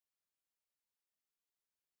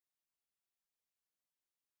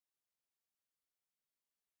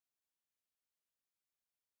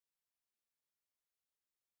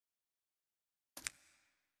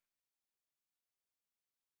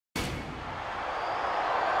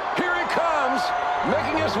fans,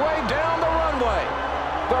 making his way down the runway,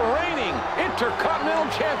 the reigning Intercontinental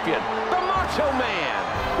Champion, the Macho Man,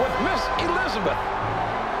 with Miss Elizabeth.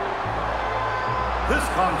 This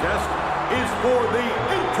contest is for the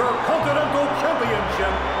Intercontinental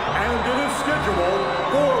Championship, and it is scheduled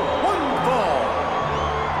for one fall.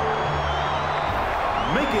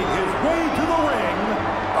 Making his way to the ring,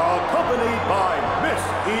 accompanied by Miss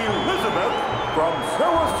Elizabeth from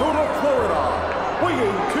Sarasota, Florida,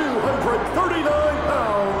 weighing 239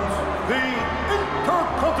 pounds, the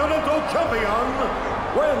Intercontinental Champion,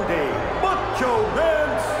 Randy Macho Man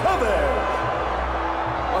Savage.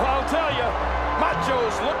 Well, I'll tell you,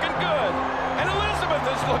 Macho's looking good, and Elizabeth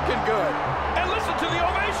is looking good. And listen to the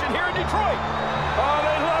ovation here in Detroit. Oh,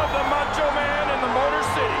 they love the Macho Man in the Motor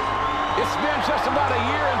City. It's been just about a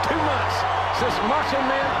year and 2 months since Macho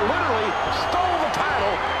Man literally stole the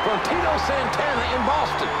title from Tito Santana in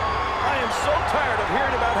Boston. I am so tired of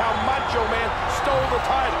hearing about how Macho Man stole the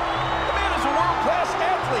title. The man is a world-class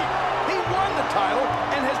athlete. He won the title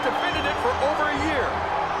and has defended it for over a year.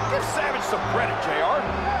 Give Savage some credit, JR.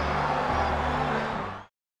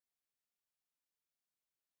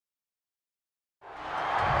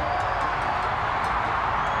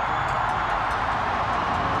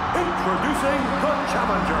 Introducing the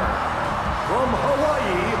challenger, from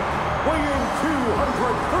Hawaii, weighing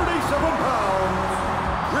 237 pounds,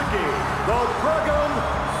 Ricky the Dragon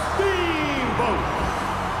Steamboat.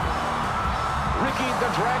 Ricky the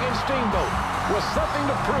Dragon Steamboat with something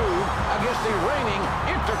to prove against the reigning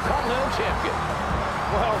Intercontinental Champion.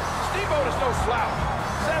 Well, Steamboat is no slouch.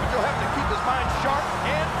 Savage will have to keep his mind sharp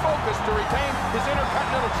and focused to retain his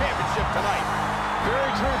Intercontinental Championship tonight.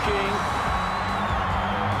 Very true, King.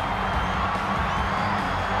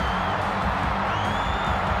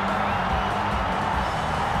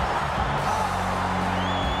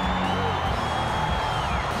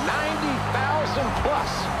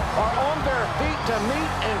 Plus are on their feet to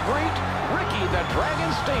meet and greet Ricky the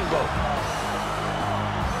Dragon Steamboat.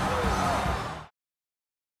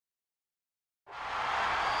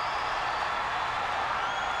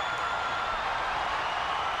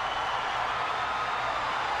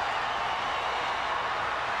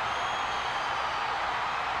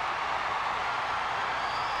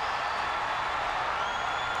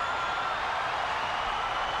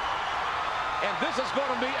 And this is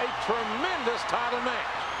going to be a tremendous title match.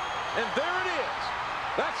 And there it is.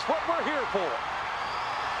 That's what we're here for.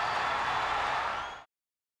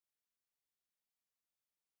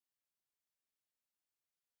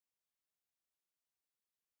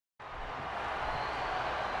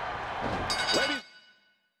 Ladies.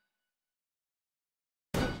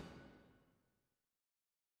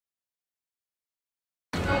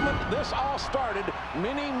 This all started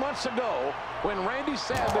many months ago when Randy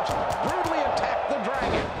Savage brutally attacked the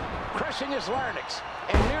Dragon, crushing his larynx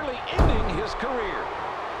and nearly ending his career.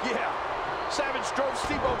 Yeah, Savage drove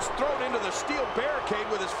Steamboat's throat into the steel barricade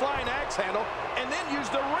with his flying axe handle and then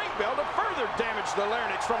used the ring bell to further damage the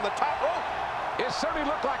larynx from the top rope. It certainly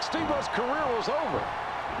looked like Steamboat's career was over.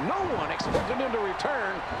 No one expected him to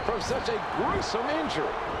return from such a gruesome injury.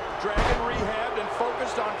 Dragon rehabbed and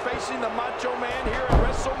focused on facing the Macho Man here at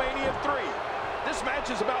WrestleMania 3. This match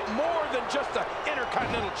is about more than just the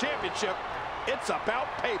Intercontinental Championship. It's about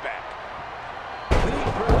payback. The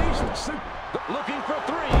released suit looking for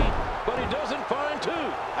 3, but he doesn't find 2.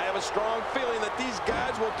 I have a strong feeling that these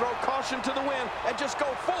guys will throw caution to the wind and just go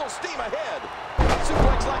full steam ahead. A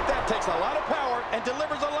suplex like that takes a lot of power and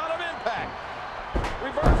delivers a lot of impact.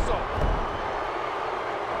 Reversal.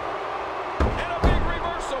 And a big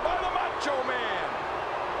reversal by the Macho Man.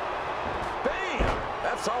 Bam!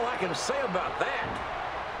 That's all I can say about that.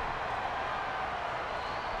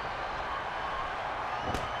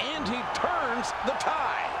 And he turns the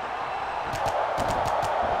tide.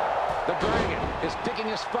 The Dragon is picking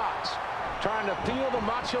his spots, trying to feel the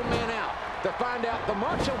Macho Man out to find out the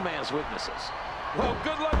Macho Man's weaknesses. Well,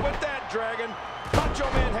 good luck with that, Dragon. Macho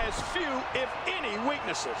Man has few, if any,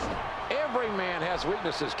 weaknesses. Every man has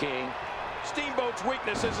weaknesses, King. Steamboat's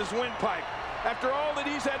weaknesses is windpipe. After all that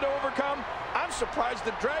he's had to overcome, I'm surprised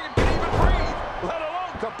the Dragon can even breathe, let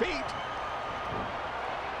alone compete.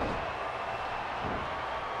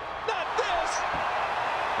 Not this!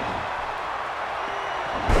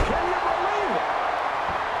 Can you believe it?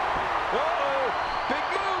 Uh-oh, big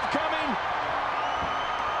move coming.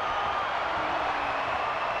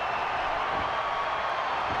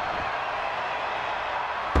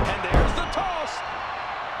 And there's the toss.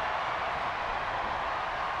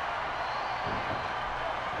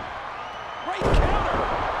 Great counter.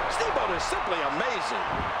 Steamboat is simply amazing.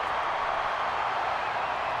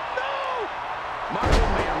 No! Macho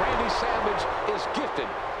Man Randy Savage is gifted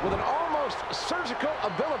with an almost surgical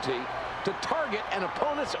ability to target an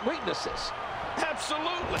opponent's weaknesses.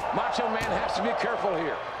 Absolutely. Macho Man has to be careful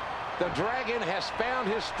here. The Dragon has found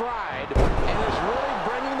his stride and is really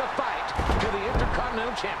bringing the fight to the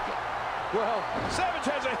Intercontinental Champion. Well, Savage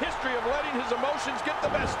has a history of letting his emotions get the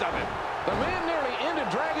best of him. The man nearly ended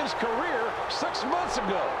Dragon's career 6 months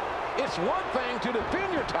ago. It's one thing to defend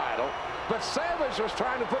your title, but Savage was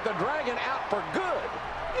trying to put the Dragon out for good.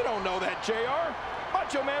 You don't know that, JR.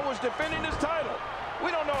 Macho Man was defending his title. We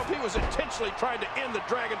don't know if he was intentionally trying to end the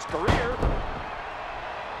Dragon's career.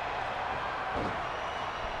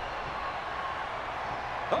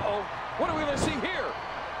 Uh-oh, what are we going to see here?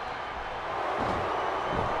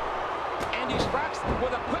 And he strikes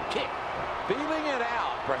with a quick kick. Feeling it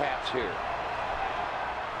out, perhaps, here.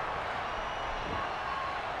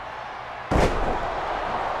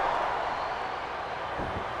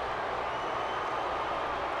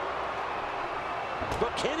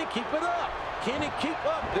 But can he keep it up? Can he keep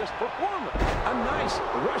up this performance? A nice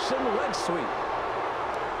Russian leg sweep.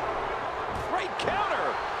 Great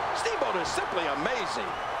counter. Steamboat is simply amazing.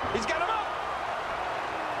 He's got him up.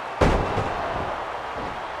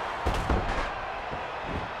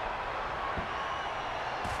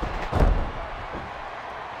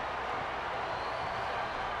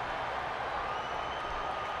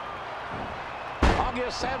 I'll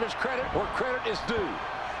give Savage credit where credit is due.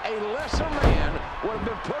 A lesser man would have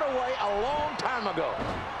been put away a long time ago.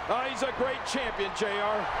 He's a great champion,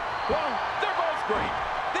 JR. Well, they're both great.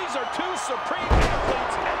 These are two supreme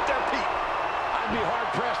athletes at their peak. I'd be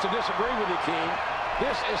hard-pressed to disagree with you, King.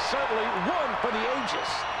 This is certainly one for the ages.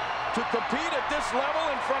 To compete at this level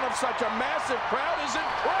in front of such a massive crowd is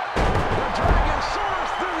incredible. The Dragon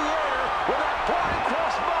soars through the air with that flying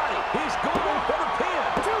crossbody. He's going for the pin.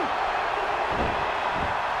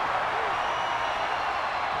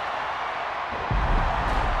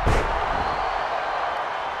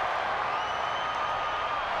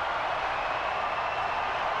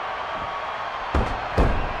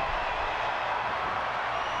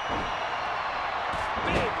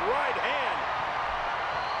 Big right hand.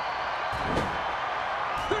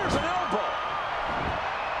 There's an elbow.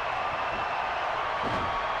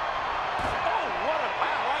 Oh, what a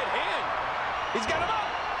right hand. He's got him up.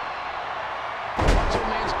 Macho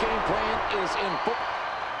Man's game plan is in full.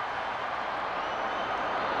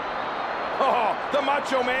 Oh, the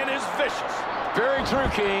Macho Man is vicious. Very true,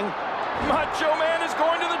 King. Macho Man is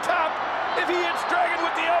going to the top. If he hits Dragon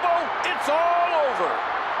with the elbow, it's all over.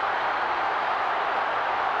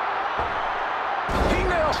 He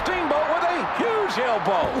nails Steamboat with a huge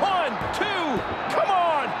elbow. 1, 2, come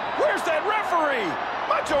on. Where's that referee?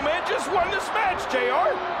 Macho Man just won this match,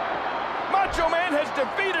 JR. Macho Man has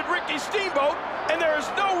defeated Ricky Steamboat, and there is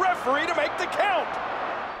no referee to make the count.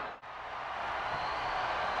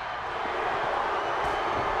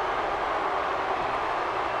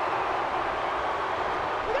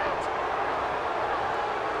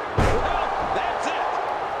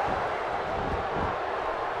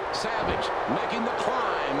 Savage making the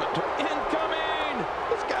climb to Incoming!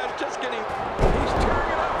 This guy's just getting... he's tearing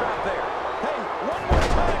it up right there. Hey, one more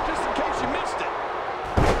time, just in case you missed it.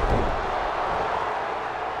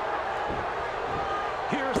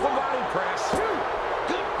 Here's the body press.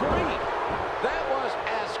 Good grief. That was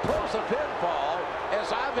as close a pinfall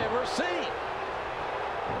as I've ever seen.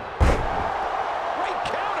 Great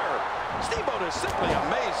counter! Steamboat is simply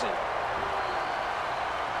amazing.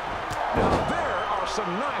 Now there are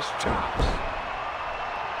some nice chops.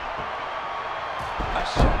 A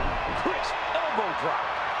sharp, crisp elbow drop.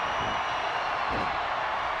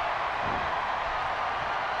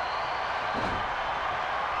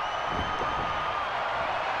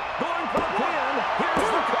 Going for the pin. Here's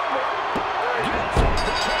the cover. Gets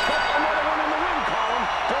the check up. Another one in the win column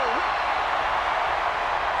for Rick.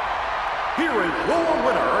 Here is your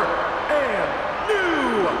winner and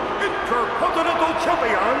new Intercontinental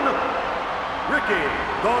Champion, Ricky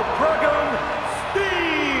the Dragon